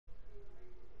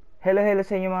Hello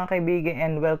sa inyo mga kaibigan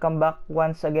and welcome back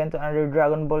once again to another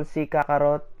Dragon Ball Z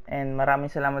KAKAROT, and maraming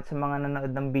salamat sa mga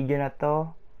nanonood ng video na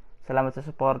to. Salamat sa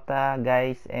suporta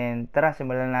guys, and tara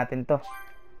simulan natin to.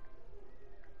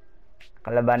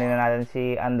 Kalabanin na natin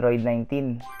si Android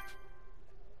 19.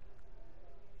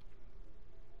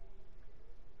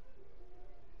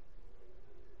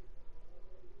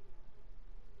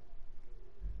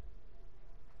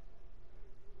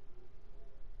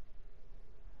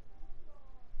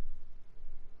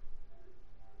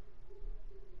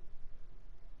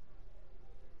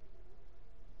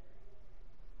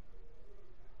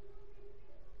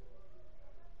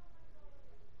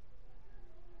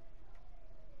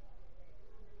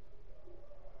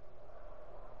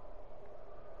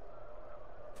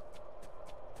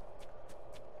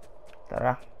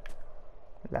 Tara,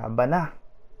 laban na.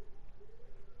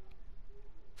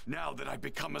 Now that I've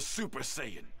become a Super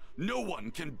Saiyan, no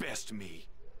one can best me.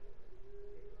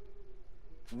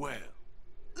 Well,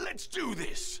 let's do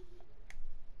this.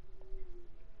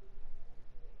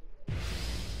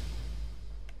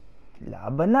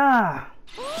 Laban na.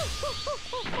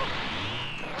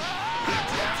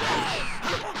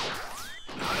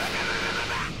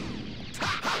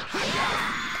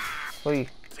 Hoy.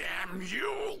 Damn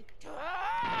you!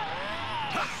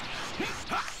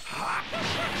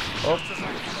 Oh.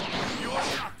 You're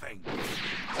nothing.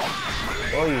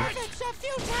 Oy. Efforts are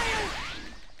futile.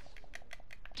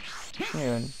 Ano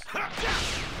yun?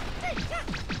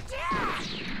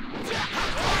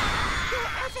 Your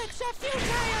efforts are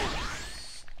futile.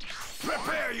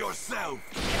 Prepare yourself.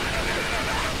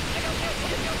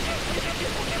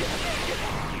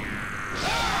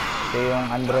 Ito yung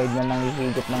Android na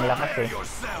nanghihigop ng lakas eh.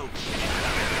 Yourself.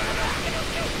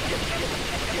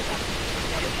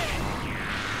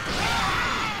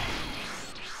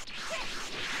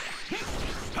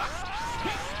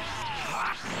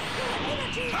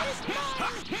 Energy is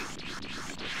mine.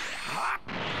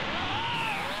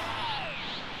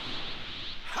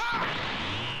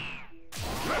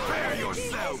 Prepare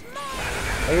yourself.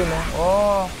 Ayun oh.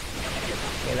 Oh.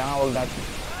 Kailangan wag natin.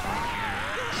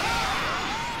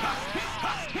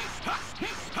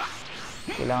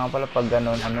 Kailangan pala pag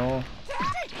ganon, huwag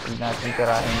natin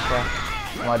tirahin siya.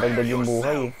 Madagdag yung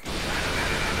buhay eh.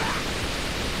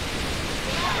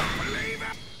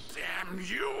 Damn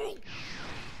you!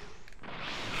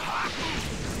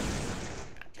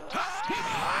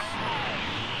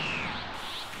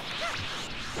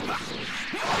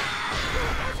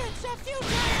 Efforts are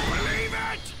futile. Believe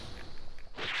it!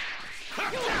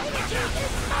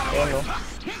 Ayan oh.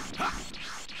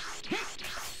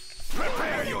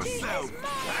 Prepare yourself.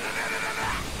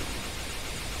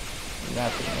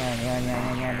 Natin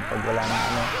yan. Pag wala na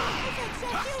ano.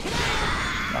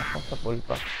 Nako, sa pool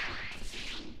pa.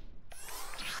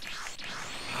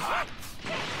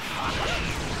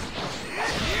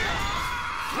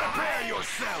 Prepare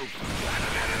yourself.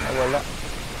 Wala.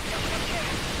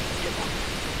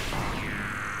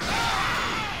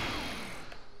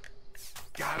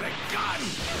 Got a gun.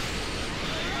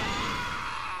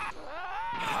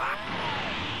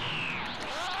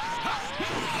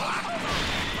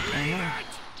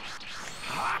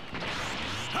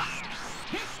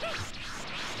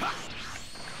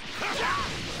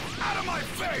 Out of my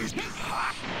face! Got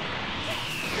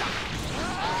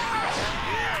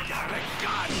a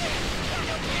gun!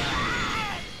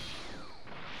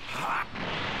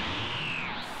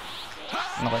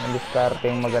 Ano kayang diskarte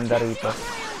yung maganda rito?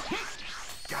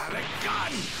 Got a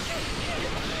gun!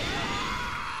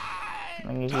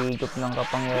 Nanghihigop ng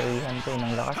kapangyarihan to,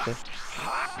 ng lakas eh.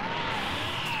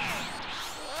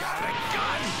 Got a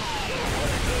gun!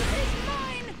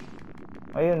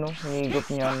 Ayun oh, hinigop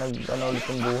niya, nag-ano ulit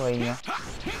yung buhay niya.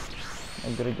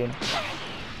 Nag-regen.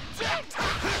 Got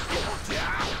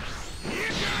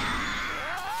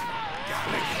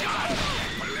a gun!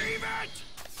 Believe it!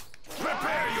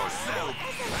 Prepare yourself!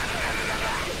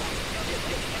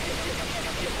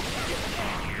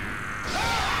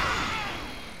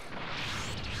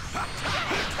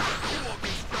 You won't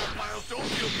be stockpiles,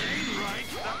 don't feel pain, right?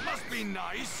 That must be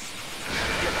nice.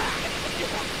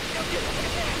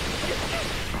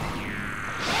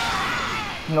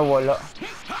 Nawala.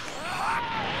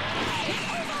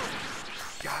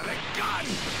 Got a gun!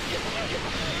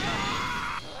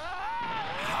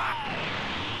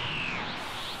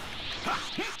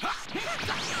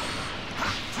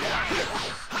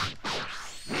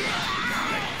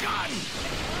 Got a gun!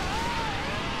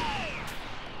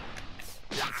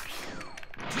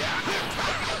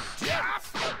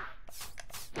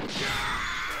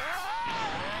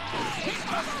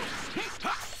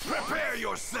 Prepare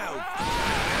yourself!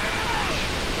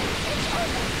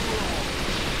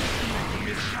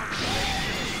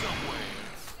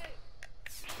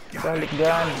 Garlic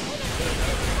gun.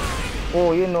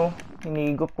 Oh, yun oh.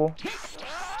 Hinigop po.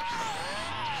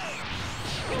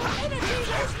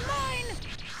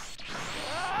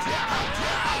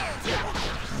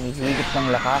 Hinihigop ng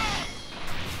lakas.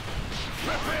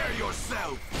 Prepare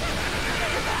yourself.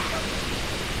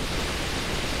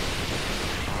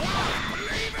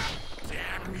 Believe it.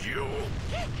 Damn you.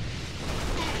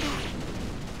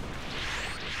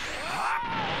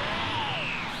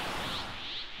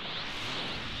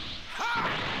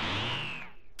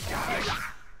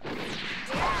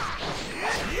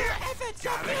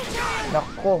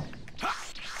 Nako.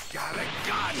 Got a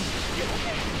gun.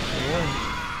 Ayun.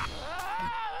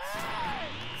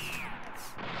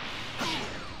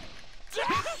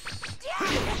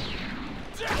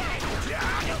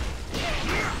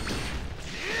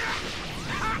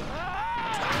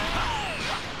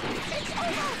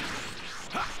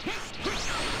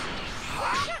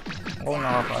 Oh,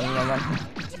 nakakaano naman.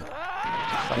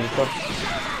 Palikot.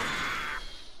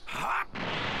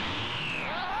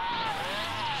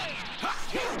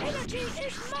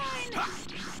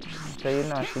 Sa'yo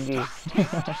na, sige.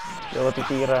 Hindi ako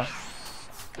titira.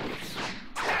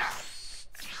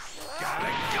 Got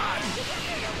a gun.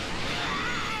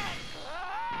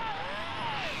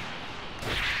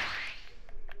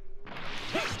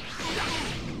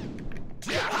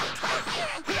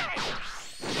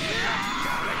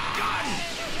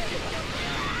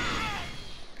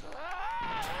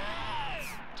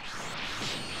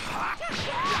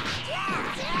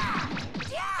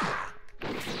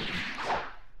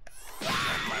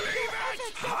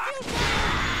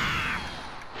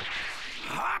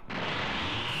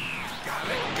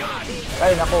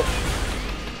 Ay, nako.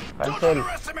 Don't Cancel.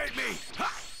 underestimate me.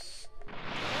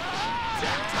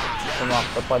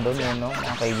 Tumakto pa doon yun, no?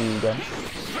 Mga kaibigan.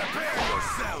 Prepare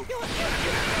yourself.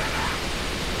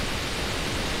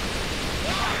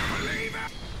 Believe it.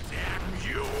 Damn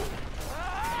you.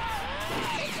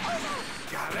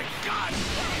 Got a gun.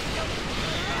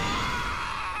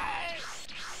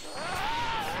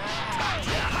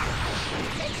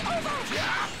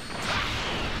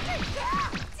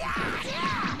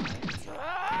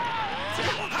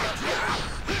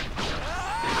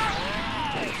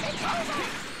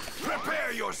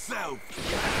 Prepare yourself.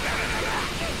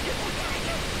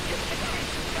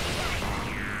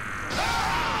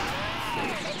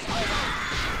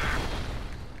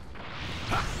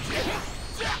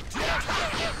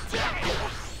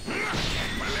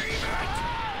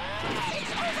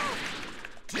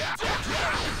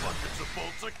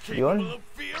 Yun.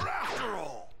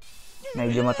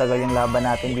 Medyo matagal yung laban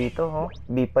natin dito, ho.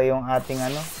 B pa yung ating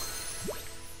ano.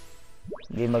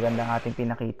 Hindi magandang ating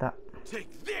pinakita.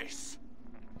 Take this.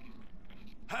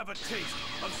 Have a taste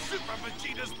of Super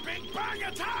Vegeta's Big Bang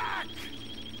Attack.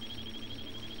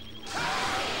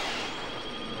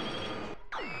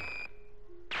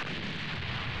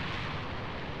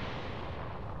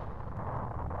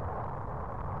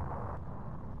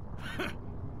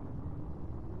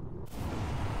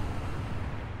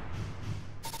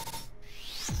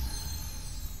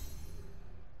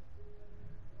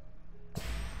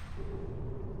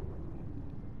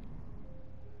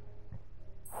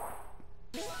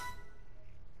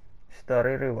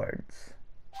 Story rewards.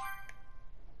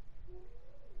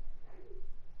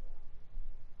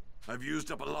 I've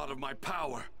used up a lot of my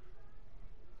power.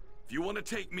 If you want to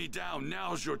take me down,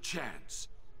 now's your chance.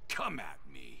 Come at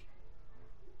me.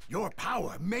 Your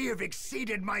power may have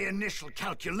exceeded my initial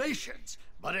calculations,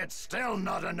 but it's still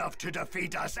not enough to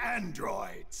defeat us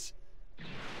androids.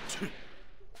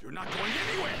 You're not going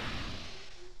anywhere.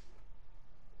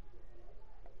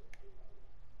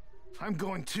 I'm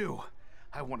going too.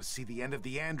 I want to see the end of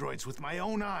the androids with my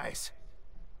own eyes.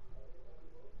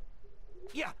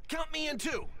 Yeah, count me in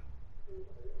too.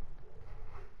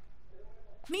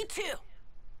 Me too.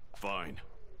 Fine.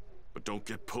 But don't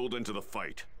get pulled into the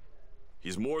fight.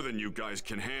 He's more than you guys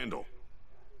can handle.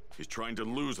 He's trying to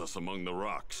lose us among the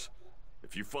rocks.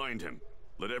 If you find him,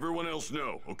 let everyone else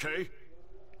know, okay?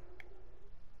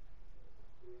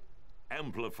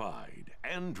 Amplified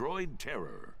Android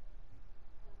Terror.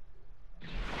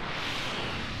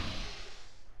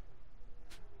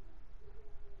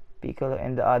 Piccolo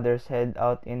and the others head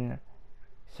out in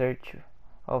search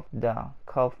of the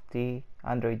crafty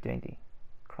Android 20.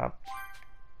 Crap.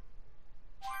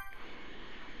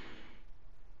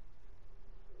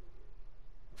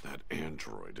 That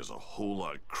android is a whole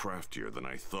lot craftier than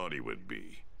I thought he would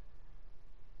be.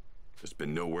 There's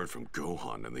been no word from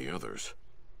Gohan and the others.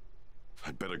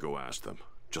 I'd better go ask them,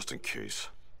 just in case.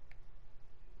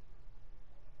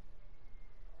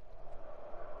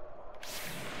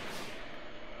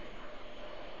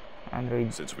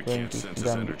 Since we can't sense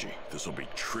his energy, this will be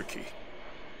tricky.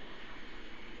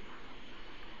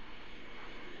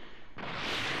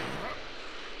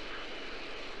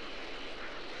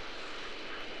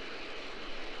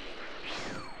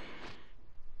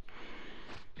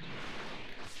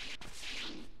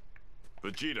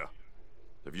 Vegeta,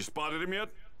 have you spotted him yet?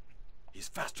 He's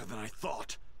faster than I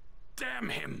thought. Damn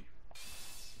him!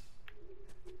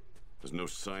 There's no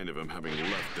sign of him having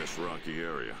left this rocky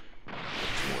area.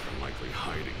 He's more than likely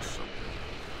hiding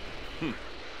somewhere.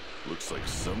 Looks like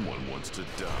someone wants to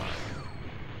die.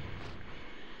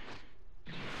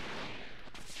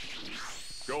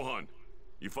 Gohan,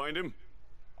 you find him?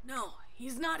 No,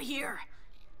 he's not here.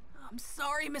 I'm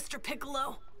sorry, Mr.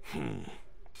 Piccolo.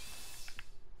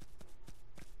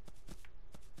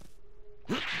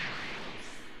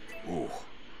 Ooh,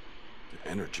 the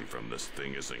energy from this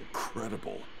thing is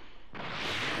incredible.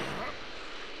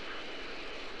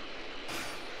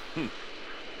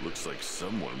 Looks like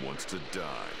someone wants to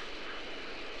die.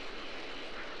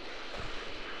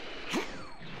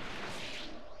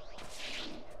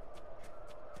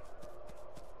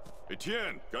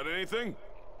 Etienne, got anything?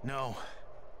 No,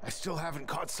 I still haven't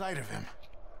caught sight of him.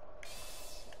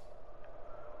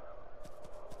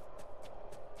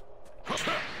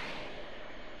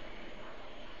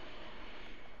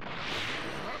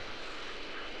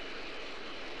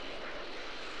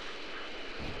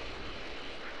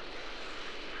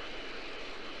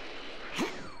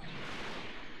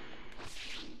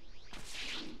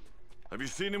 Have you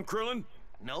seen him, Krillin?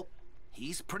 Nope.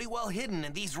 He's pretty well hidden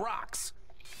in these rocks.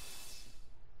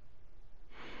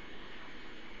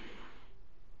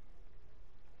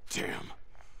 Damn.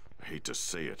 I hate to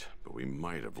say it, but we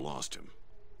might have lost him.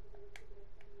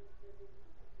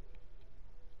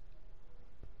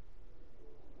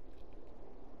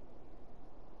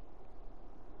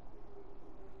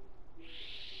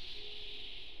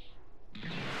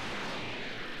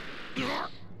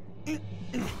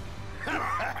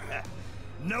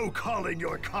 No calling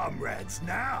your comrades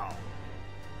now.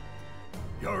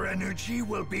 Your energy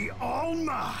will be all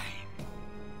mine.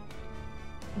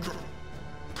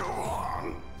 Go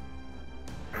on.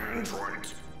 Android,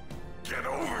 get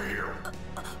over here.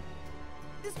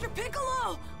 Mr.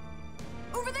 Piccolo!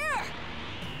 Over there!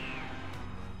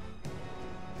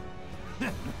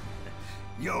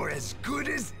 You're as good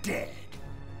as dead.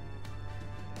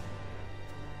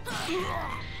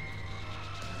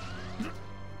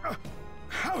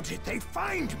 How did they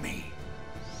find me?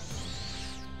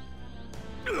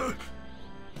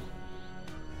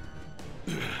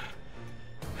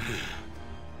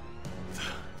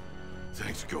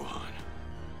 Thanks, Gohan.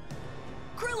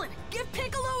 Krillin, give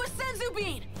Piccolo a Senzu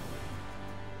Bean!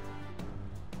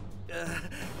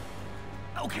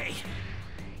 Okay.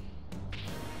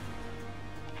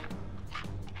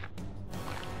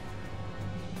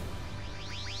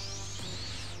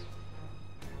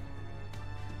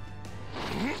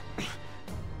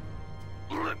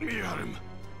 Let me at him.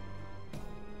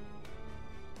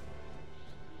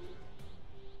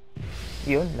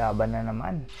 Yun, laban na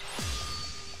naman.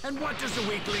 And what does a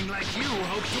weakling like you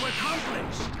hope to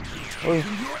accomplish? Uy,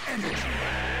 Your energy.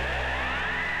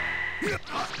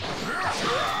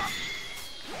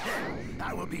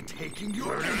 I will be taking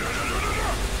your energy.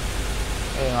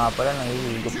 nga pala,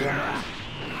 nangihigop lang.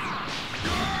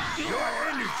 Your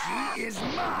energy is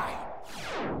mine.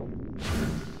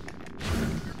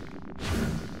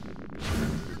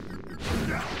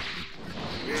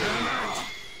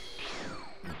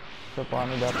 So,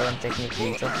 paano dapat ang technique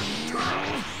dito?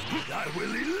 I will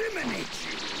eliminate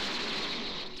you.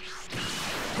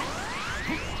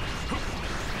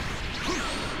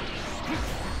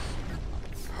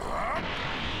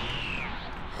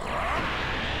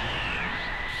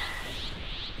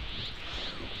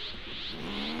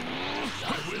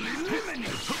 I will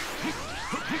eliminate you.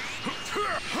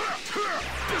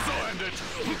 Disarmed it.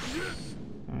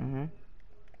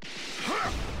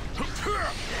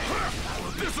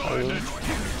 Disarmed it.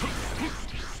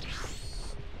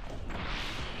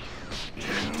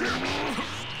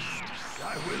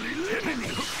 I will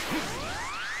eliminate you.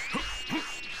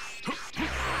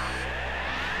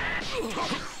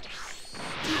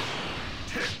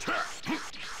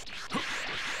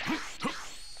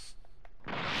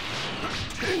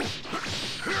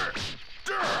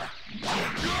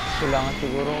 Kailangan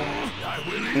siguro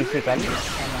physical.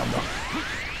 Ano ba?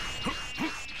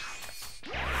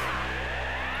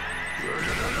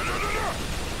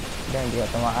 Dahil hindi ka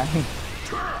tamaan.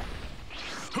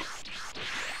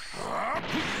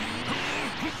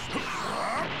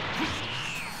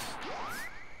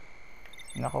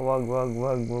 Naku,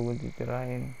 wag mo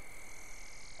titirahin.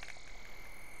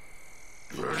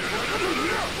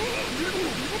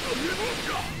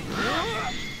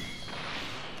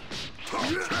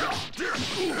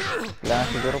 Kailangan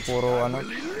siguro puro ano,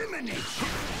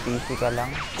 physical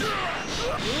lang.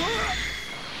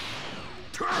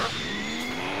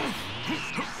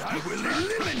 I will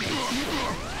eliminate you.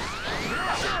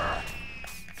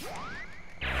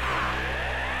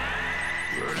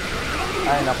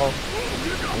 Ay, nako.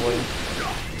 Uy.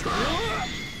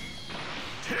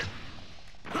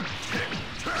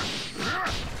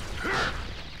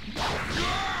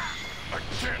 I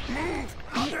can't move.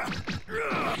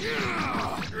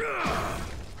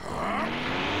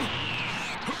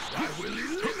 I will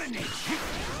eliminate you.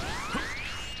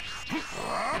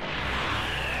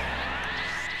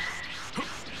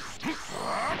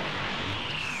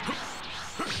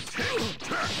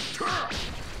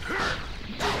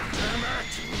 Damn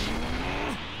it!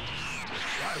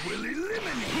 I will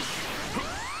eliminate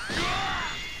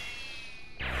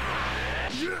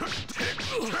you.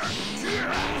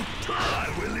 I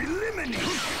will eliminate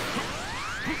you.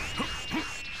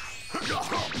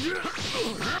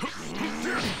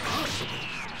 Impossible.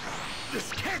 This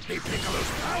can't be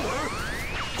Piccolo's power.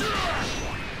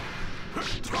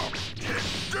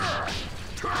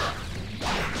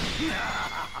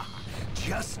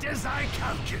 Just as I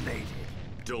calculated.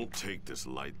 Don't take this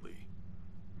lightly.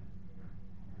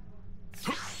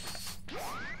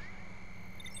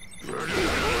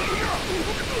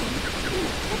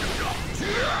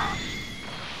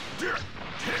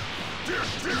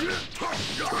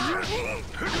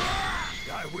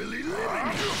 I will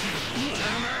eliminate you.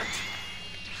 Damn it!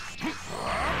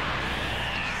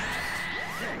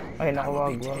 Ay, naku, I will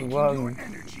wag, be wag, taking wag. your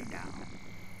energy now.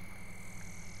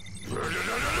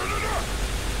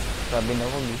 Sabi na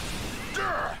wag eh.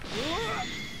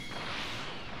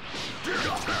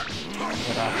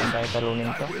 Hirapan tayo talunin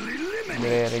to. I will eliminate.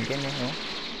 Nire-regen eh, no?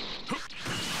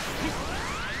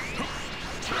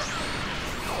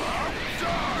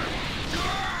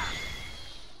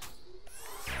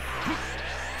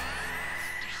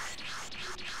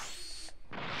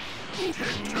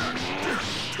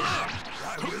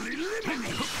 I will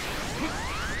eliminate.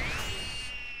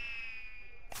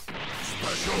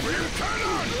 Special beam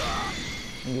cannon.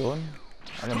 Yun.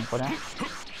 Alam ko na.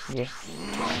 Sige.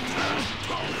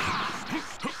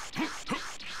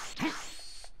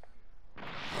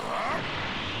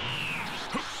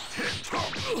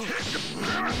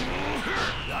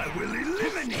 I will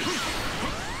eliminate.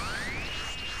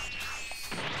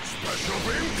 Special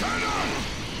beam cannon.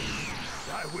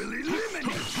 I will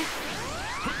eliminate.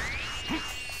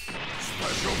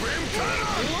 Special beam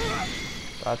cannon.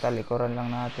 Tatalikuran lang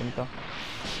natin to.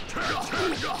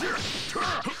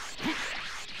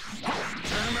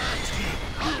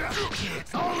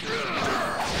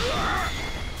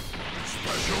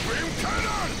 Special beam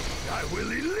cannon. I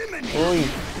will eliminate. Uy!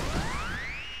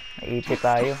 Naipit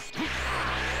tayo.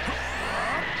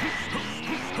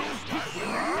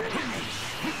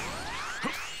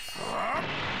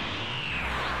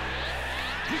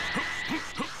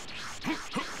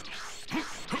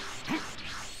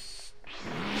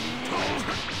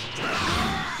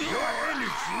 Your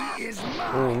energy is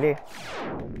mine. Uli.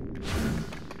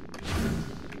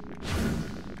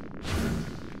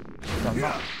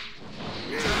 Sama.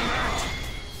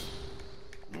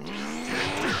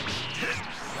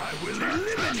 I will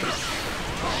eliminate.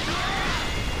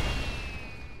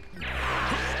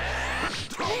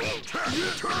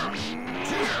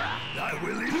 I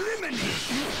will eliminate.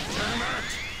 Damn it!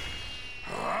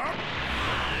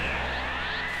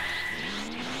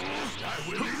 I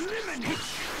will eliminate.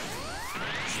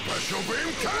 Special beam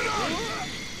cannon.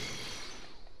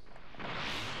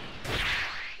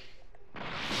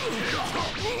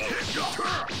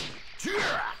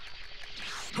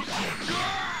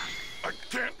 I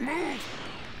can't move.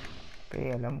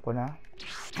 Okay, alam ko na.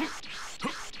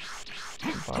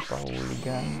 Papahuli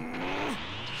dyan.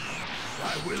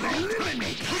 I will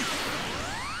eliminate.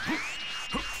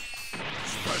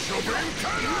 Special beam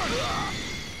cannon.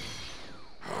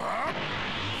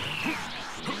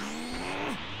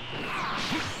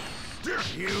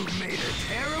 You've made a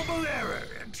terrible error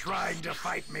in trying to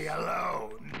fight me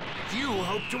alone. You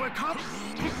hope to accomplish.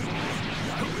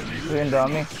 I will Uy, ang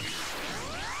dami.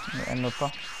 May ano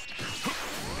pa.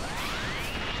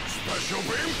 special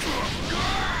beam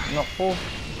cannon. Naku.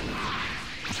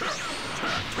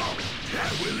 I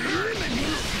will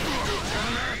eliminate.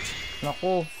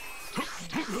 Naku.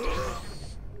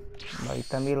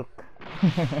 Vitamilk.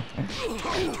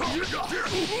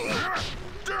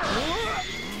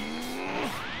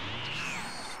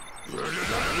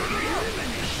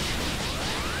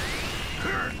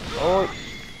 Oy.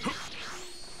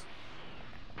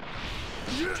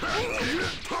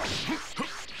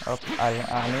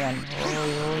 Ano yan? Oy,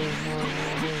 oy, oy,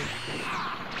 oy.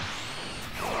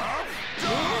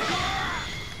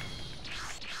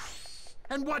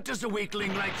 And what does a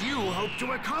weakling like you hope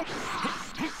to accomplish?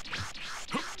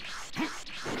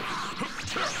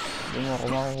 Hindi mo ako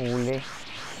mahuhuli.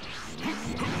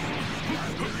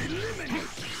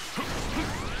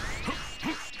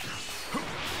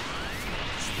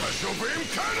 Special beam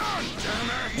cannon! Damn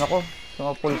it! Nako,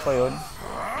 sumapul pa yun.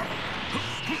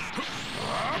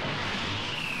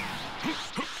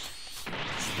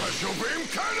 Special beam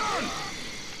cannon!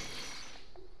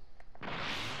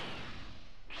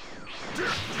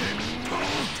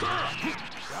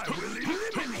 I will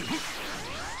eliminate!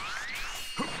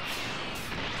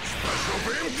 Special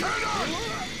beam cannon!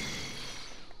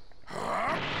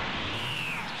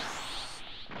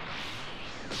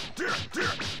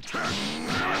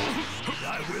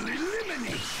 I will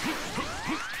eliminate!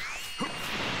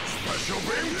 Special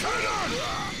beam cannon!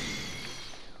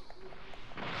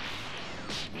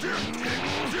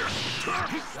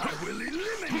 I will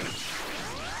eliminate!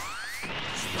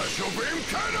 Special beam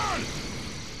cannon!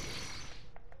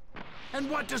 And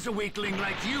what does a weakling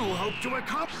like you hope to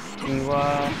accomplish?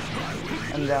 Iwa.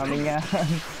 Ang dami niya.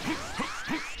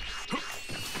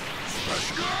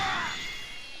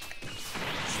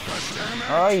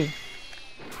 Ay!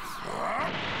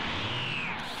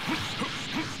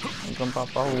 Huwag kang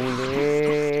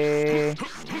papahuli.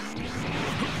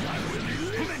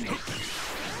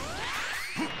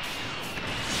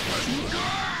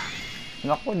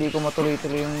 Naku, di ko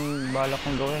matuloy-tuloy yung balak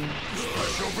kong gawin.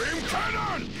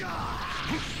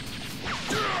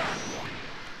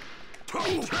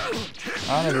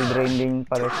 Ah, nag-drain din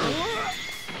pala siya.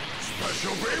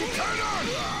 Special beam cannon!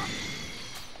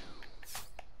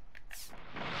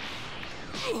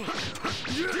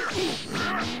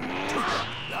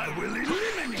 I will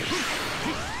eliminate!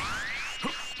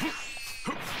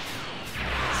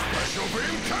 Special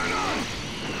beam cannon!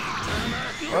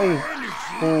 Ay,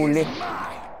 huli.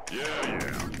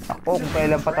 Ako, kung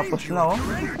kailan patapos na, oh.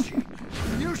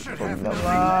 Huwag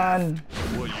naman.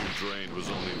 What you drained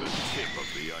was only the tip of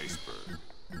the iceberg.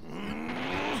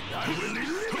 I will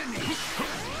eliminate!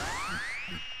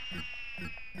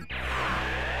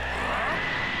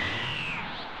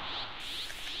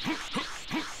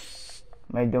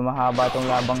 Medyo mahaba tong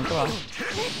labang to, ah.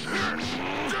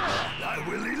 I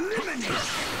will eliminate!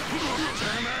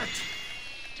 Damn it!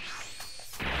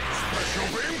 Special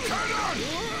beam cannon!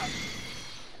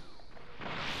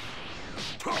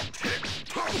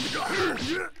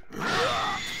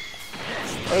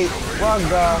 Ay, wag,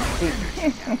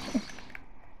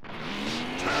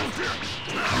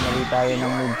 Mali tayo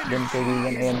ng moves doon,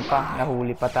 kaibigan. Ayan pa,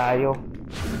 nahuli pa tayo.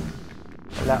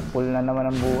 Wala, full na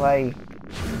naman ang buhay.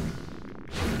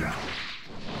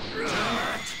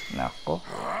 Nako.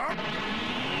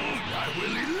 I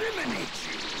will eliminate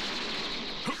you!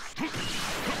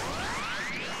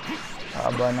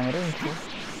 Haba ng range, oh.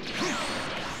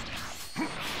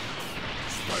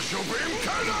 Special beam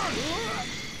cannon!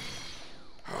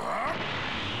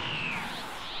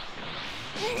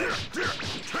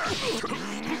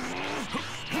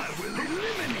 I will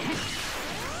eliminate!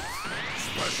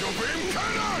 Special beam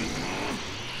cannon!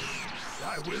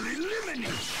 I will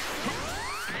eliminate!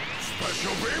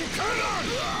 Special beam cannon!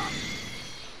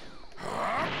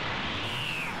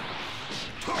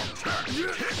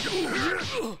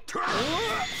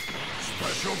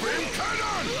 Special beam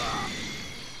cannon!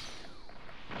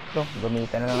 Ito,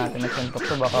 gamitan na lang natin na suntok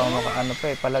to. Baka makaano pa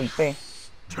eh, palag pa eh.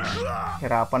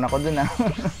 Hirapan ako dun, ah.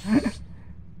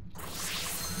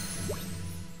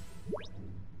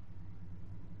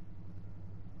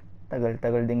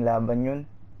 Tagal-tagal ding laban yun.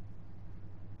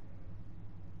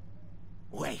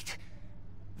 Wait,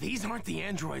 these aren't the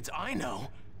androids I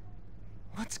know.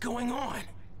 What's going on?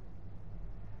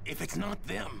 If it's not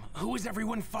them, who is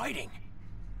everyone fighting?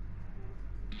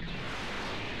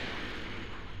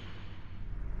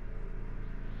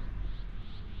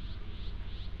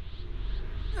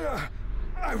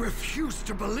 I refuse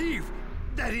to believe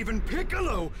that even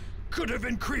Piccolo could have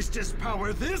increased his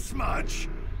power this much.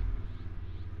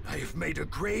 I have made a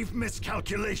grave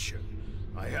miscalculation.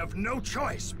 I have no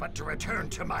choice but to return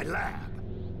to my lab.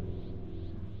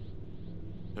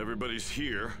 Everybody's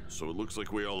here, so it looks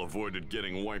like we all avoided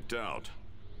getting wiped out.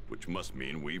 Which must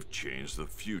mean we've changed the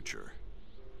future.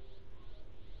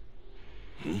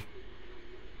 Hey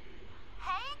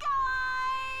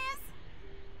guys!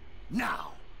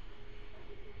 Now,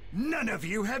 none of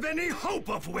you have any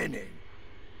hope of winning.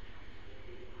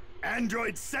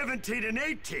 Androids 17 and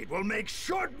 18 will make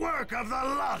short work of the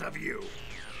lot of you.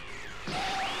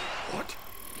 What?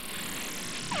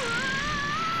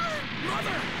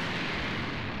 Mother!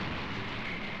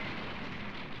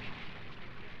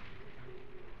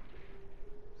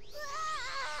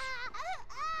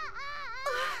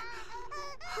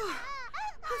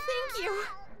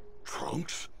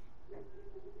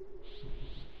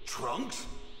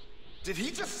 Did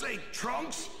he just say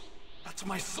Trunks? That's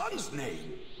my son's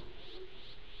name.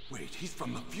 Wait, he's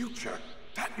from the future.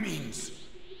 That means...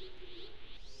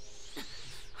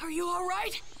 Are you all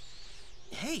right?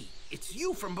 Hey, it's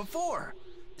you from before.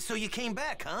 So you came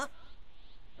back, huh?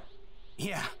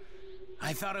 Yeah.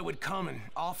 I thought I would come and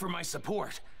offer my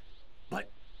support.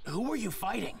 But who were you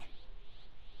fighting?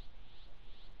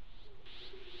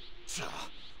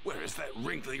 Where is that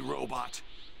wrinkly robot?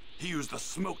 He used the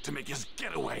smoke to make his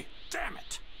getaway. Damn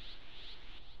it!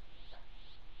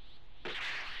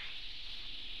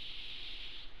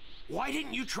 Why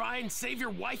didn't you try and save your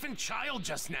wife and child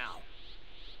just now?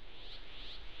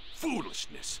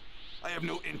 Foolishness. I have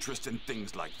no interest in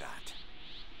things like that.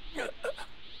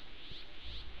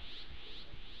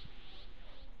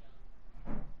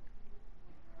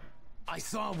 I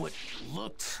saw what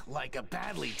looked like a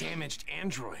badly damaged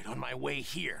android on my way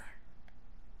here.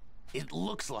 It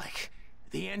looks like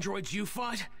the androids you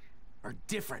fought are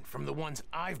different from the ones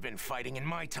I've been fighting in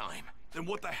my time. Then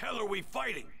what the hell are we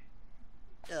fighting?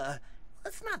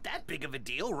 That's not that big of a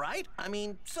deal, right? I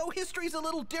mean, so history's a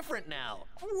little different now.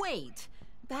 Wait,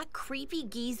 that creepy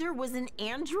geezer was an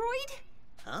android?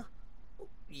 Huh?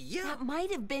 Yeah. That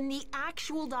might have been the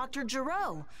actual Dr.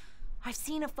 Gero. I've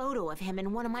seen a photo of him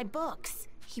in one of my books.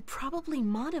 He probably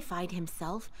modified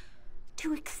himself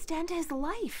to extend his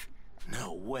life.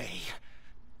 No way.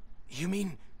 You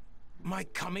mean my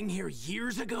coming here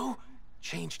years ago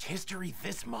changed history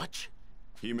this much?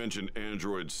 He mentioned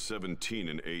androids 17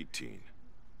 and 18.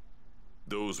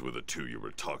 Those were the two you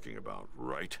were talking about,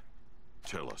 right?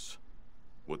 Tell us,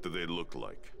 what do they look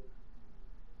like?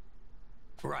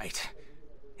 Right.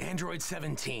 Android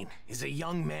 17 is a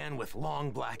young man with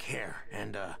long black hair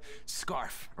and a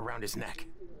scarf around his neck.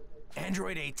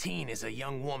 Android 18 is a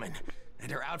young woman,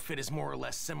 and her outfit is more or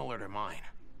less similar to mine.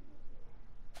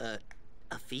 A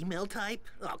female type?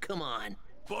 Oh, come on.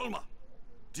 Bulma,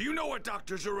 do you know where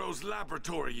Dr. Gero's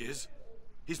laboratory is?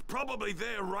 He's probably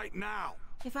there right now.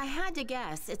 If I had to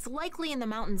guess, it's likely in the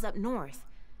mountains up north.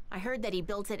 I heard that he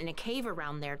built it in a cave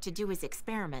around there to do his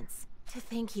experiments. To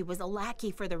think he was a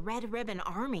lackey for the Red Ribbon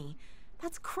Army.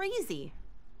 That's crazy.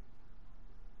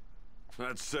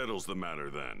 That settles the matter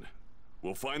then.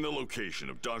 We'll find the location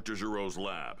of Dr. Gero's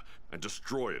lab and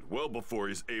destroy it well before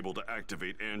he's able to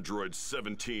activate androids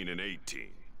 17 and 18.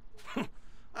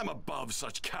 I'm above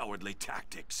such cowardly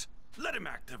tactics. Let him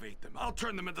activate them. I'll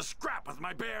turn them into scrap with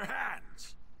my bare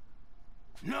hands.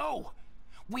 No!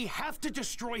 We have to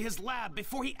destroy his lab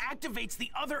before he activates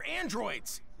the other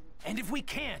androids! And if we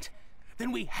can't,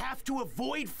 then we have to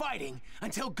avoid fighting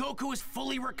until Goku is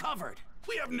fully recovered.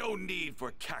 We have no need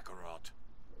for Kakarot.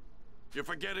 You're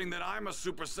forgetting that I'm a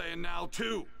Super Saiyan now,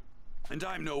 too. And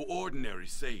I'm no ordinary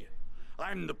Saiyan.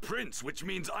 I'm the Prince, which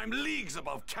means I'm leagues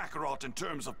above Kakarot in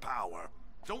terms of power.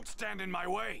 Don't stand in my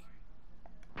way.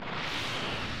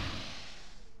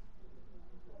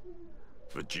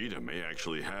 Vegeta may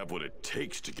actually have what it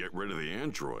takes to get rid of the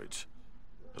androids.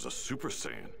 As a Super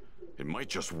Saiyan, it might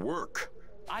just work.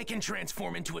 I can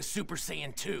transform into a Super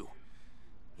Saiyan too.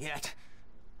 Yet,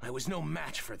 I was no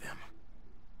match for them.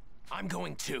 I'm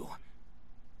going too.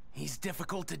 He's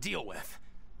difficult to deal with,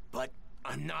 but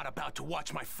I'm not about to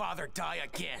watch my father die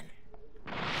again.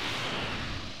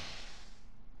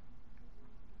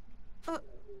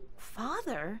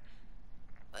 Father?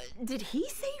 Did he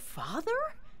say father?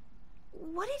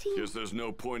 What did he... Guess there's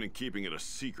no point in keeping it a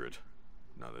secret.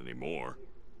 Not anymore.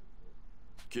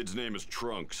 Kid's name is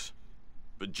Trunks.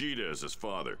 Vegeta is his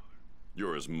father.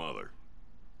 You're his mother.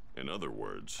 In other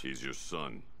words, he's your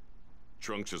son.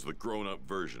 Trunks is the grown-up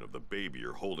version of the baby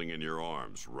you're holding in your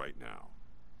arms right now.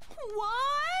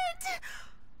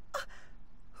 What?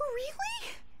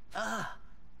 Really?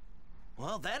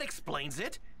 Well, that explains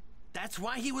it. That's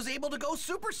why he was able to go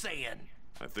Super Saiyan.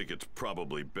 I think it's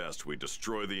probably best we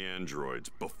destroy the androids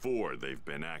before they've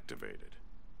been activated.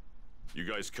 You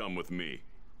guys come with me.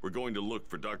 We're going to look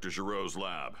for Dr. Gero's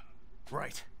lab.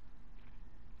 Right.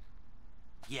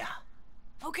 Yeah.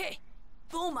 Okay,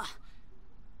 Bulma.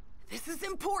 This is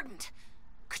important.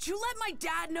 Could you let my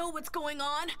dad know what's going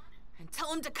on? And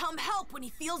tell him to come help when he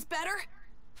feels better?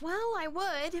 Well, I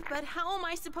would, but how am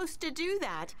I supposed to do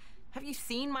that? Have you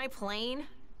seen my plane?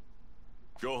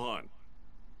 Gohan,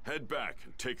 head back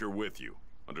and take her with you.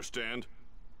 Understand?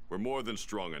 We're more than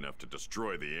strong enough to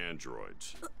destroy the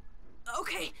androids.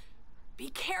 Okay, be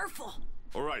careful.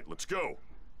 All right, let's go.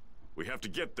 We have to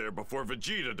get there before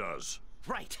Vegeta does.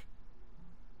 Right.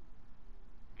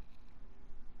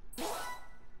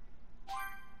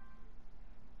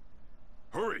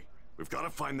 Hurry! We've got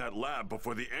to find that lab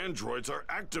before the androids are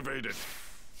activated.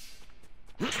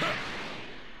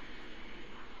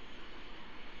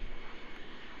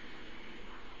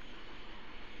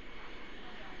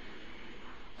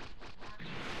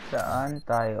 Saan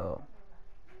tayo?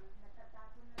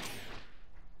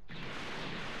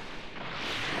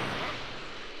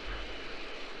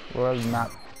 World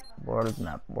map. World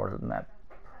map. World map.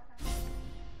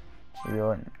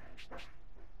 Yun.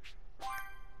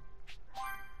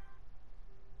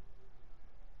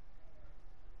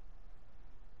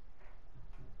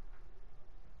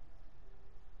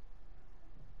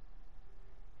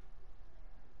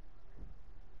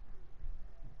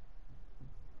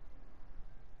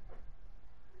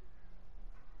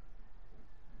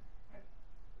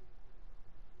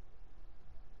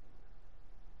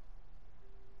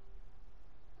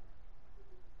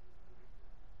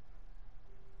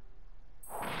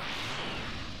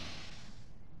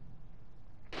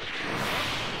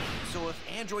 So if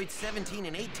Androids 17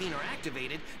 and 18 are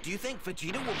activated, do you think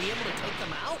Vegeta will be able to take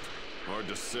them out? Hard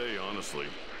to say,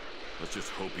 honestly. Let's just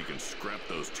hope he can scrap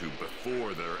those two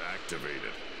before they're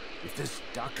activated. If this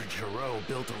Dr. Gero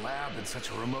built a lab in such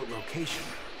a remote location,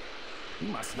 he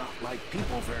must not like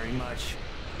people very much.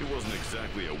 He wasn't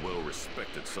exactly a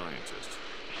well-respected scientist.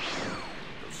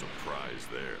 No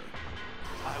surprise there.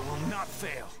 I will not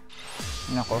fail.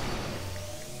 Nako.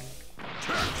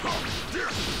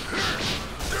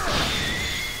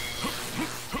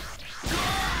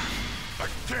 I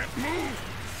can't move!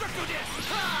 Circle this!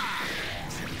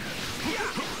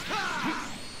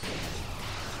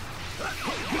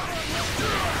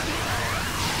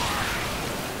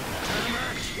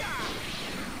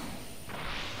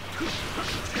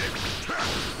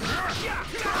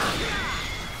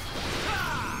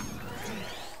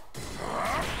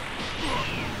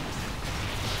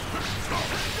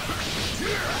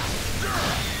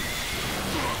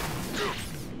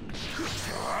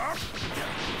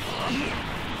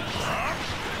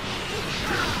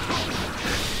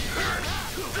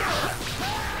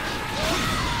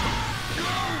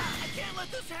 I can't let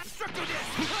this happen! Circle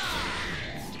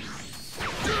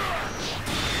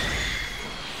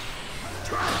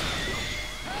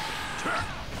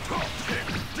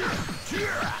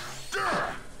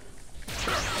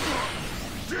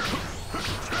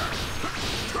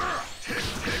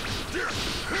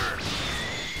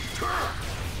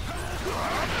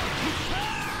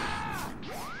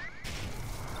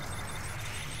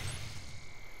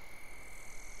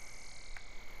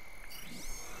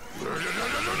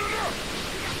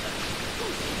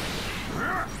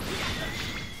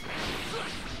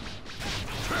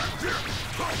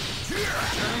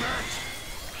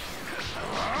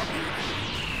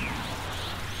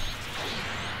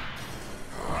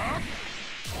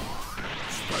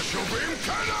Special beam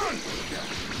cannon!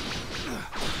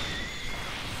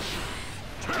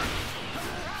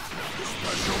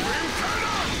 Special beam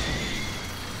cannon!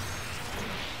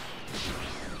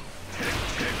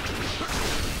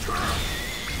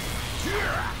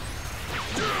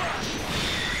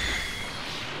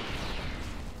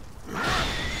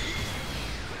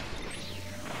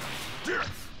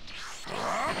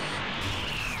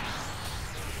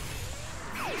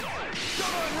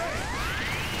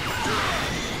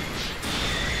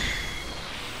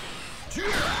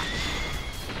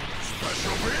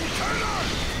 Special beam cannon!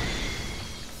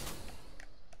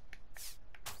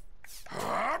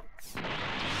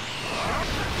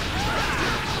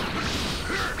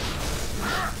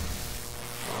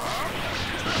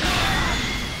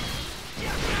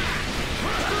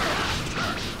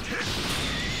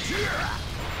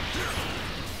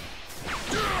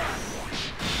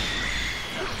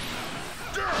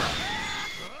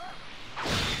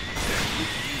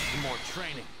 Some more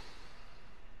training.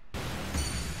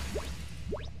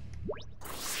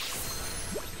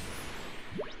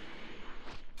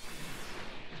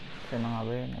 Saan na nga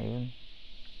ba yun? Ayun.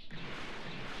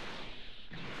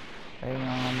 Ayun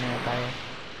nga nga muna tayo.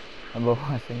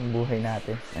 Nabawasan yung buhay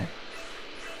natin.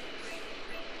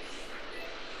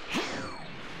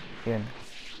 Yun.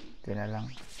 Ito na lang.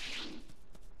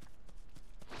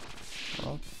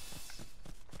 Oh.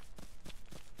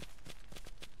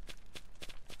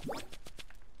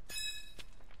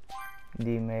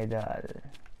 Di medal.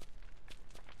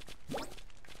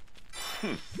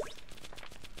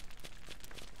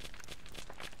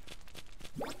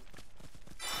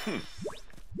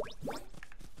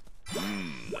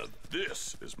 Now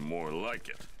this is more like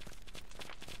it.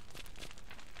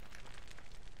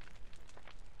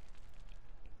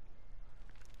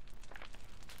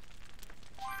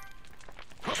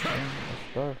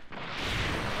 Store.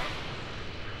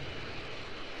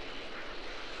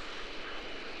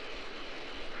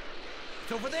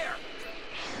 It's over there!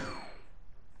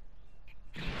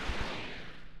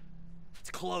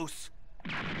 It's close.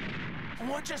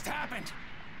 What just happened?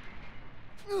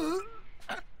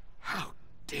 How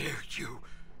dare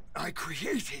I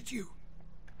created you.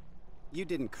 You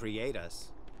didn't create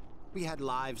us. We had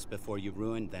lives before you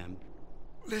ruined them.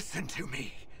 Listen to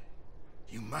me.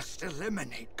 You must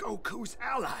eliminate Goku's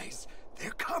allies.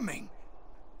 They're coming.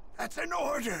 That's an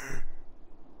order.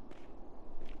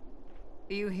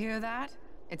 You hear that?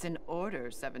 It's an order,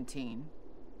 17.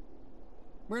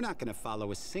 We're not gonna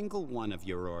follow a single one of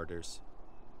your orders.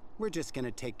 We're just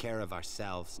gonna take care of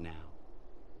ourselves now.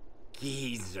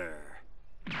 Geezer.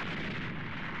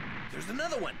 There's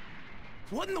another one!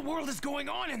 What in the world is going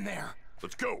on in there?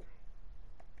 Let's go!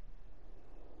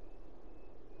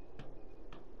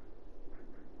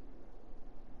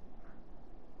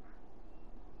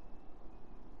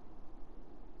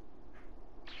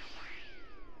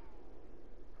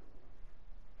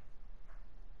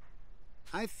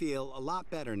 I feel a lot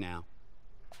better now.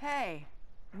 Hey,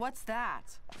 what's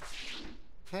that?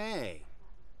 Hey.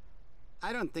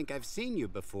 I don't think I've seen you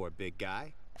before, big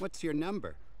guy. What's your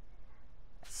number?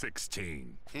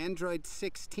 16. Android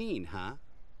 16, huh?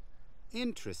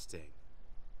 Interesting.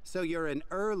 So you're an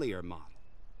earlier model.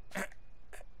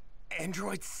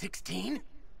 Android 16?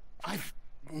 I've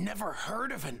never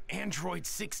heard of an Android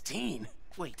 16.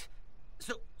 Wait,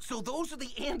 so those are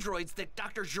the androids that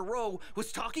Dr. Gero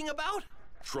was talking about?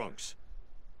 Trunks,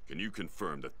 can you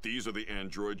confirm that these are the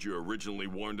androids you originally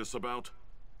warned us about?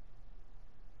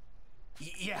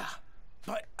 Yeah,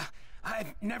 but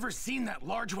I've never seen that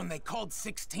large one they called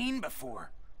 16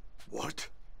 before. What?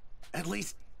 At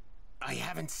least, I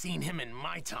haven't seen him in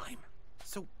my time.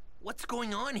 So what's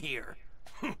going on here?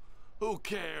 Who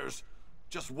cares?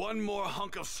 Just one more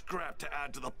hunk of scrap to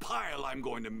add to the pile I'm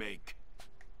going to make.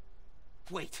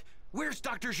 Wait, where's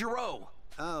Dr. Gero?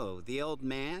 Oh, the old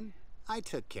man? I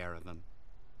took care of him.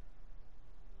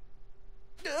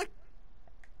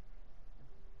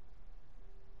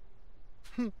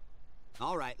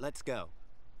 All right, let's go.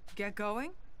 Get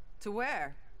going? To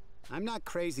where? I'm not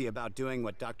crazy about doing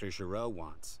what Dr. Gero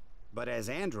wants, but as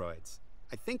androids,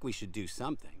 I think we should do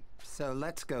something. So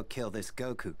let's go kill this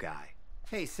Goku guy.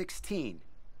 Hey, 16.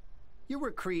 You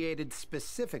were created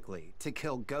specifically to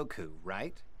kill Goku,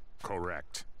 right?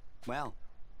 Correct. Well,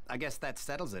 I guess that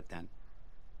settles it then.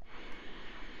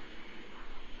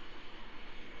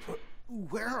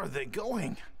 Where are they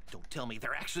going? Don't tell me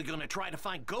they're actually gonna try to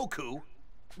find Goku.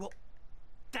 Well,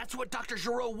 that's what Dr.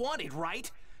 Gero wanted,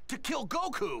 right? To kill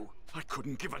Goku! I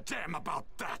couldn't give a damn about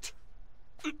that.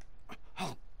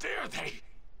 How dare they?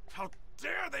 How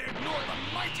dare they ignore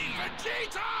the mighty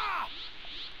Vegeta!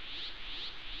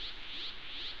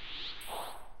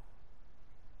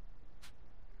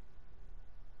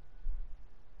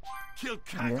 Kill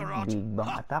Kakarot? Big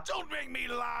Bang attack. Don't make me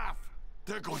laugh!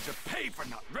 They're going to pay for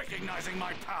not recognizing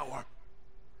my power.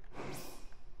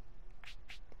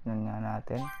 Tingnan nga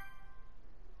natin.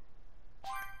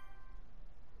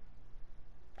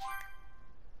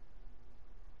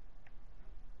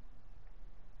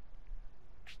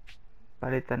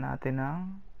 Palitan natin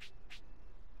ng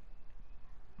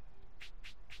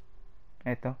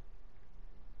ito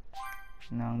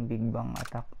ng Big Bang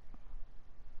attack.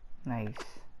 Nice.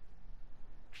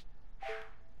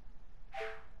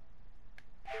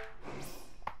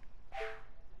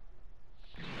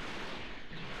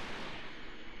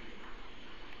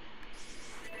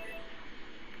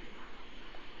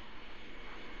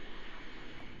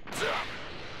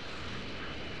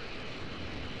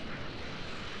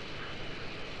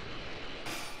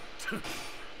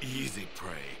 Easy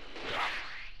prey.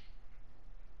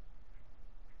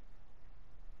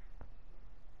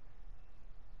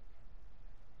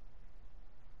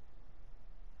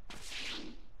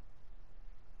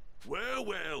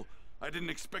 Well, I didn't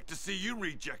expect to see you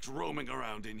rejects roaming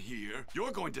around in here.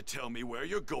 You're going to tell me where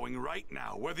you're going right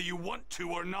now, whether you want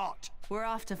to or not. We're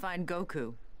off to find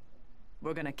Goku.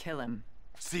 We're gonna kill him.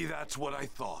 See, that's what I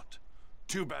thought.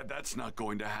 Too bad that's not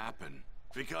going to happen.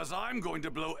 Because I'm going to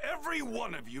blow every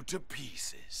one of you to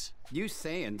pieces. You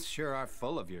Saiyans sure are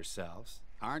full of yourselves,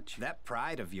 aren't you? That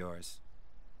pride of yours.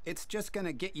 It's just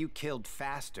gonna get you killed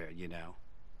faster, you know.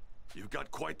 You've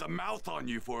got quite the mouth on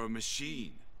you for a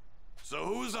machine. So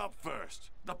who's up first?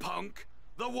 The punk?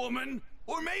 The woman?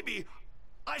 Or maybe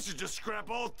I should just scrap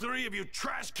all three of you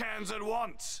trash cans at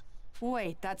once.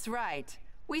 Wait, that's right.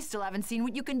 We still haven't seen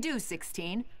what you can do,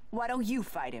 16. Why don't you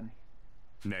fight him?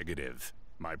 Negative.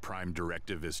 My prime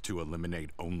directive is to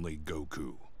eliminate only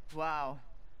Goku. Wow,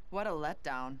 what a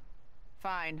letdown.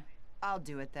 Fine, I'll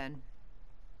do it then.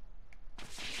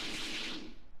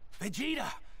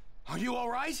 Vegeta, are you all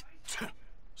right?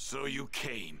 So you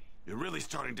came. You're really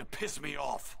starting to piss me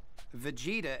off.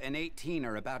 Vegeta and 18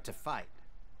 are about to fight.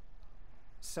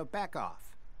 So back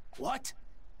off. What?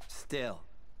 Still.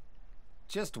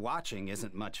 Just watching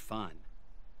isn't much fun.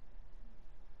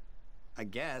 I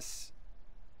guess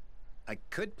I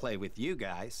could play with you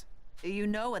guys. You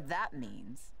know what that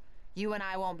means. You and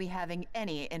I won't be having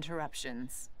any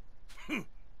interruptions.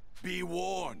 Be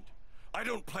warned. I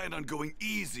don't plan on going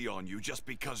easy on you just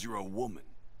because you're a woman.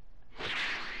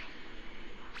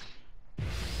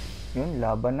 Yun,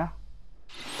 laban na.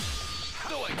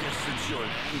 Though I guess since you're an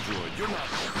android, you're not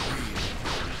real.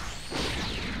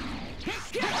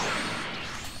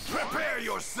 Prepare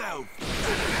yourself!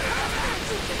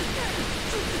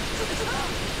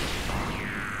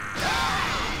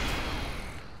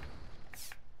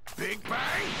 Big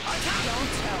Bang!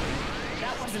 Don't tell me.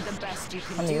 That wasn't the best you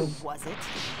can do, was it?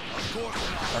 Of course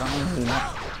not. Parang ang hina.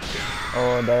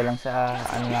 Oh, dahil lang sa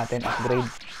ano natin, upgrade.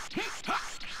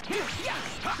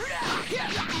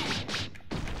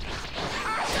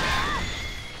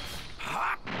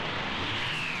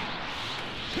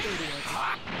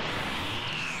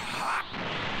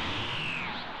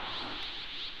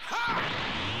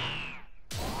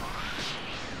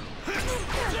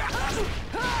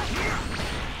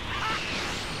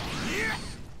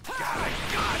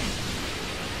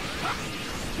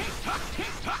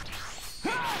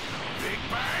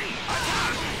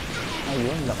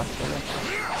 Ayun, lakas pala.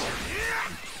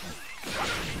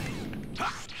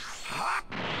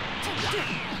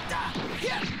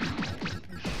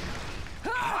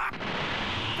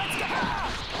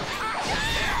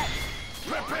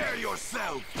 Prepare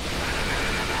yourself!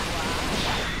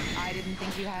 I didn't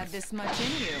think you had this much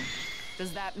in you.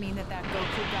 Does that mean that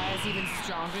Goku guy is even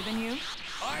stronger than you?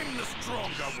 I'm the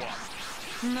stronger one.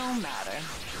 No matter.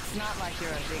 It's not like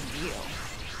you're a big deal.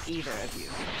 Either of you.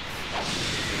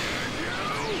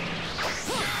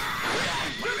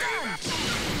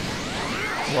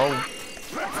 Wow.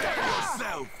 Prepare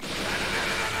yourself!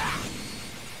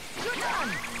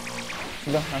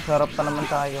 Wala, nasarap pa naman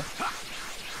tayo.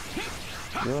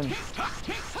 Yun.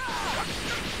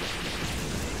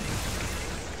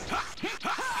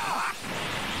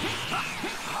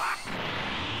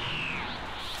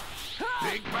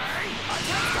 Big Bang!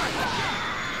 Attack!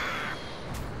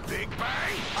 Big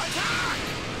Bang! Attack!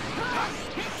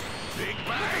 Big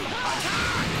Bang!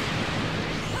 Attack!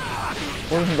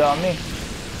 Uy, ang dami.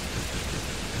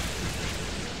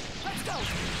 Let's go!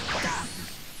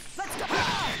 Let's go!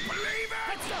 Believe it!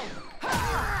 Let's go!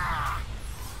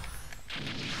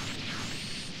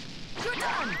 You're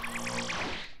done!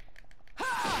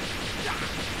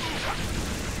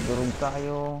 Durog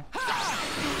tayo.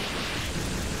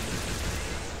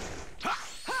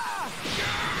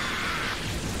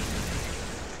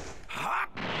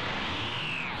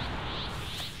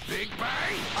 Big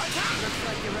Bang! Attack! Looks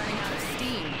like you're running out of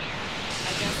steam.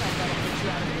 I guess I better put you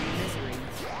out of your misery.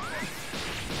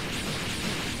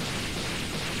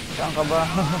 Saan ka ba?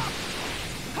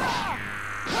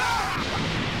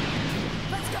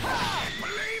 Let's go!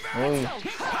 Believe it! Uy.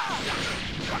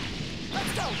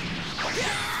 Let's go!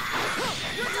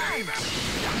 You're done!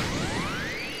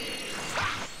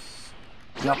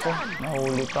 Naku,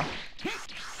 nahuli pa.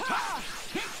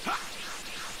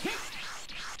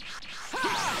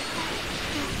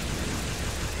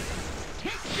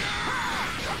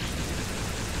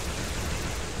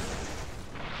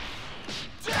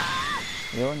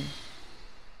 Yun.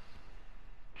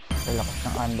 Sa lakas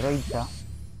ng Android ha.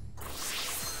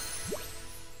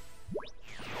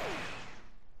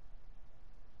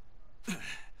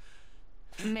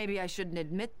 Maybe I shouldn't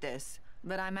admit this,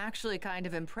 but I'm actually kind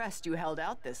of impressed you held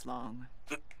out this long.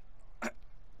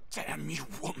 Damn you,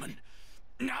 woman!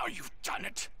 Now you've done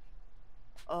it!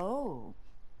 Oh.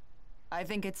 I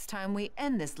think it's time we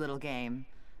end this little game.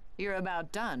 You're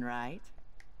about done, right?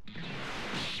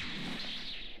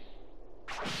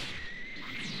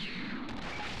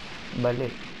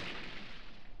 Balik.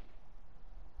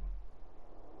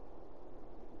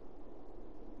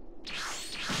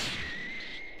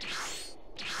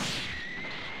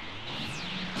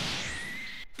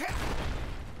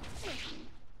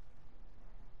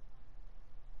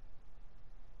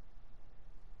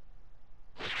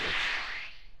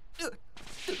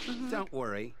 Don't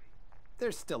worry.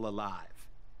 They're still alive.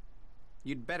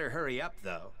 You'd better hurry up,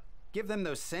 though. Give them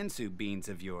those sensu beans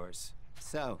of yours.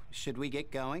 So, should we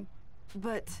get going?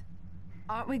 But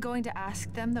aren't we going to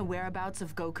ask them the whereabouts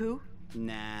of Goku?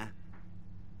 Nah.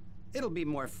 It'll be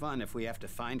more fun if we have to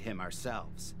find him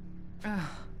ourselves. Ugh.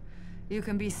 You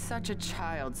can be such a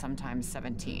child sometimes,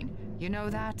 17. You know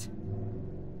that?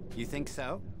 You think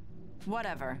so?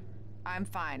 Whatever. I'm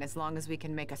fine as long as we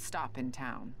can make a stop in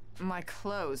town. My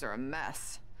clothes are a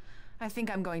mess. I think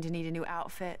I'm going to need a new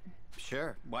outfit.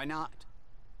 Sure, why not?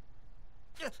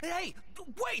 Hey,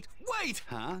 wait, wait!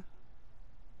 Huh?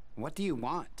 What do you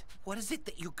want? What is it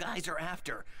that you guys are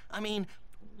after? I mean,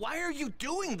 why are you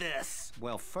doing this?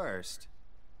 Well, first,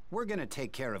 we're gonna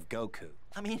take care of Goku.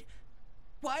 I mean,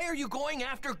 why are you going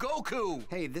after Goku?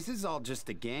 Hey, this is all just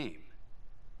a game.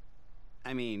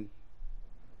 I mean,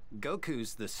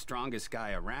 Goku's the strongest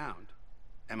guy around.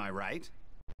 Am I right?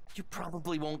 You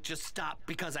probably won't just stop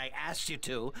because I asked you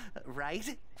to,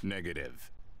 right?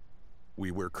 Negative.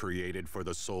 We were created for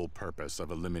the sole purpose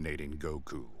of eliminating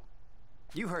Goku.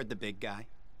 You heard the big guy.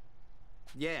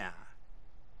 Yeah.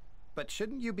 But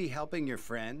shouldn't you be helping your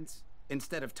friends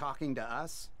instead of talking to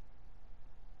us?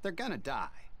 They're gonna die.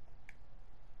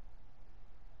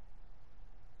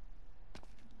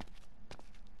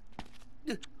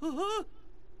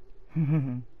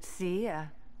 See ya.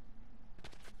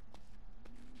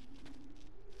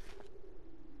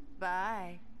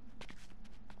 Bye.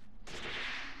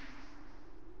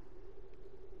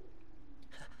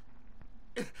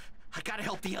 I gotta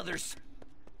help the others.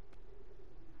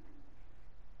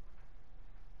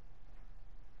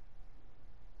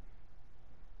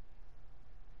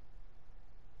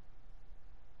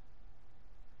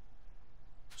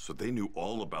 So they knew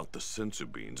all about the sensu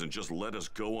beans and just let us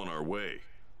go on our way.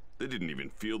 They didn't even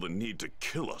feel the need to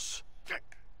kill us.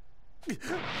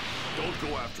 Don't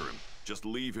go after him. Just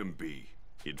leave him be.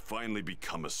 He'd finally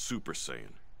become a Super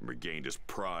Saiyan and regained his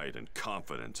pride and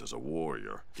confidence as a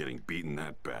warrior. Getting beaten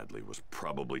that badly was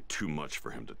probably too much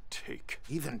for him to take.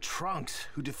 Even Trunks,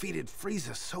 who defeated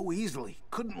Frieza so easily,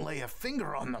 couldn't lay a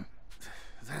finger on them.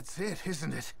 That's it,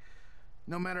 isn't it?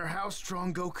 No matter how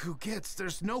strong Goku gets,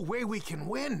 there's no way we can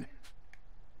win.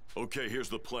 Okay, here's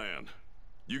the plan.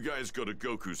 You guys go to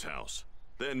Goku's house,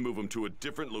 then move him to a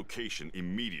different location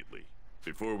immediately.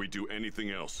 Before we do anything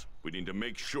else, we need to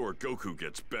make sure Goku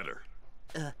gets better.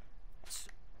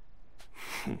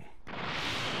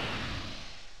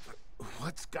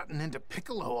 What's gotten into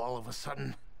Piccolo all of a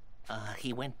sudden?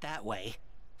 He went that way.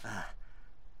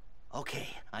 Okay,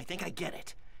 I think I get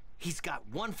it. He's got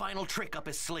one final trick up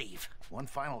his sleeve. One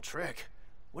final trick?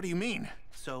 What do you mean?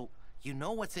 So, you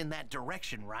know what's in that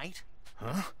direction, right?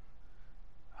 Huh?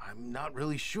 I'm not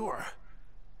really sure.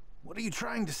 What are you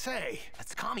trying to say?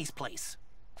 That's Kami's place.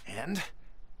 And?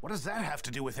 What does that have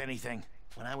to do with anything?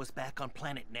 When I was back on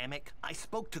planet Namek, I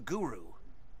spoke to Guru.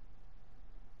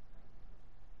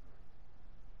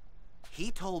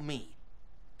 He told me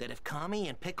that if Kami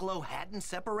and Piccolo hadn't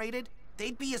separated,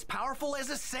 they'd be as powerful as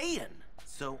a Saiyan.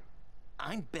 So,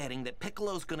 I'm betting that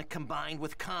Piccolo's gonna combine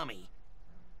with Kami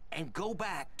and go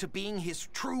back to being his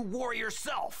true warrior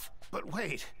self. But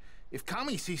wait, if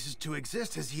Kami ceases to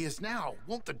exist as he is now,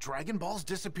 won't the Dragon Balls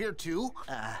disappear too?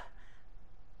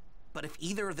 But if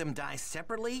either of them dies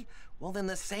separately, well then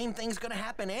the same thing's gonna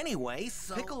happen anyway,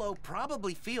 so... Piccolo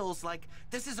probably feels like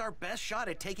this is our best shot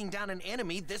at taking down an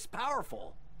enemy this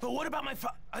powerful. But what about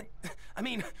I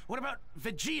mean, what about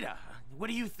Vegeta? What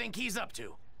do you think he's up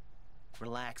to?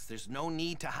 Relax, there's no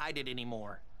need to hide it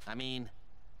anymore. I mean,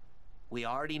 we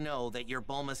already know that you're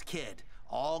Bulma's kid,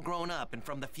 all grown up and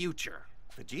from the future.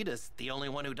 Vegeta's the only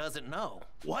one who doesn't know.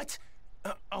 What?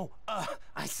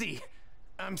 I see.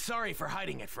 I'm sorry for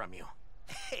hiding it from you.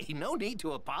 Hey, no need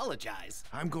to apologize.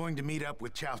 I'm going to meet up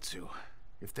with Chaozu.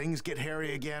 If things get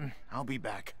hairy again, I'll be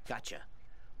back. Gotcha.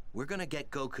 We're gonna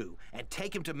get Goku and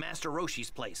take him to Master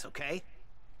Roshi's place, okay?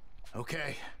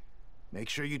 Okay. Make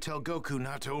sure you tell Goku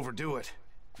not to overdo it.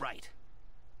 Right.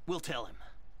 We'll tell him.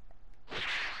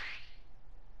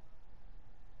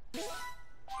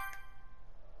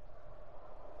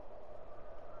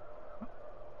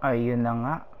 Ayun na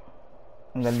nga.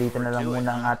 Hanggang dito na lang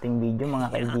muna ang ating video mga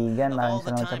kaibigan. Maraming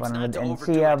salamat sa panonood and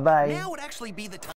see ya, bye! Now would actually be the time